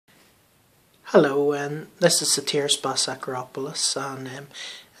Hello, and this is Satiris Basakharopoulos, and in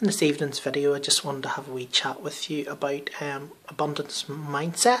this evening's video I just wanted to have a wee chat with you about abundance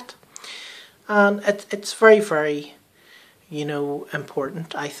mindset. And it's very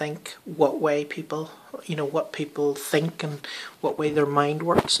important, I think, what way people, what people think and what way their mind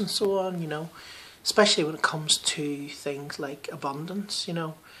works and so on, especially when it comes to things like abundance,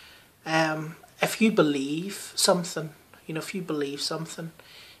 if you believe something,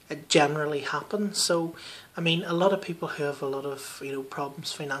 it generally happens. So, I mean, a lot of people who have a lot of,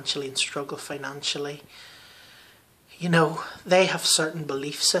 problems financially and struggle financially, they have certain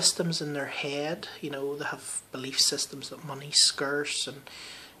belief systems in their head. They have belief systems that money's scarce and,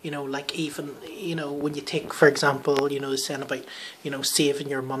 like even, when you take, for example, they're saying about, saving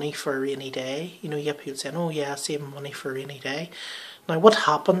your money for a rainy day. You have people saying, oh yeah, saving money for a rainy day. Now, what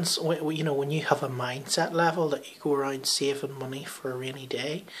happens when you have a mindset level that you go around saving money for a rainy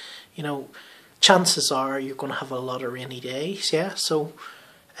day? Chances are you're going to have a lot of rainy days. Yeah, so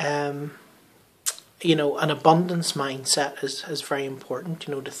an abundance mindset is very important.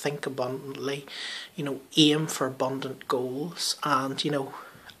 To think abundantly. Aim for abundant goals, and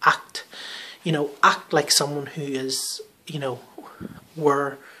act like someone who is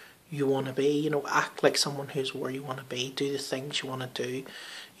where you want to be, act like someone who's where you want to be, do the things you want to do,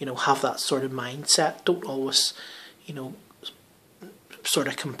 have that sort of mindset. Don't always, sort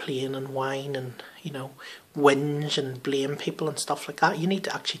of complain and whine and, whinge and blame people and stuff like that. You need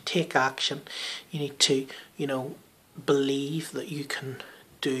to actually take action. You need to, believe that you can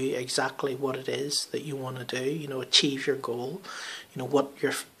do exactly what it is that you want to do, achieve your goal, what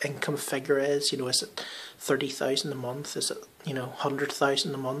your income figure is, is it 30,000 a month, is it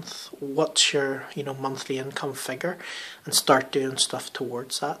 100,000 a month, what's your monthly income figure, and start doing stuff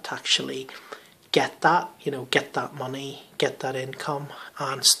towards that to actually get that, get that money, get that income,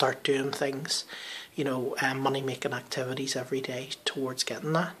 and start doing things, money making activities every day towards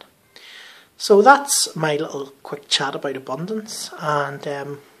getting that. So that's my little quick chat about abundance, and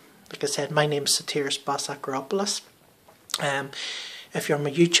like I said, my name's Satiris Basakharopoulos. If you're on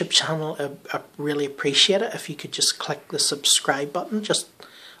my YouTube channel, I really appreciate it if you could just click the subscribe button just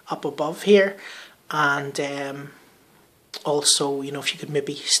up above here, and also, if you could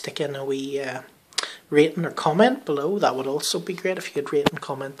maybe stick in a wee rating or comment below, that would also be great if you could rate and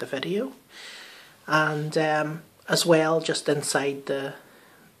comment the video. And as well, just inside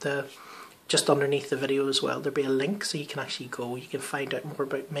just underneath the video as well, there'll be a link so you can actually go, you can find out more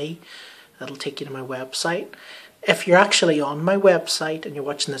about me. That'll take you to my website. If you're actually on my website and you're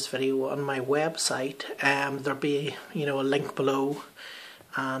watching this video on my website, there'll be, a link below,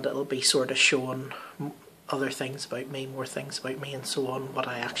 and it'll be sort of showing other things about me, more things about me and so on, what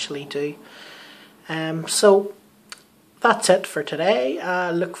I actually do. So that's it for today.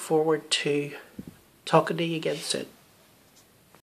 I look forward to talking to you again soon.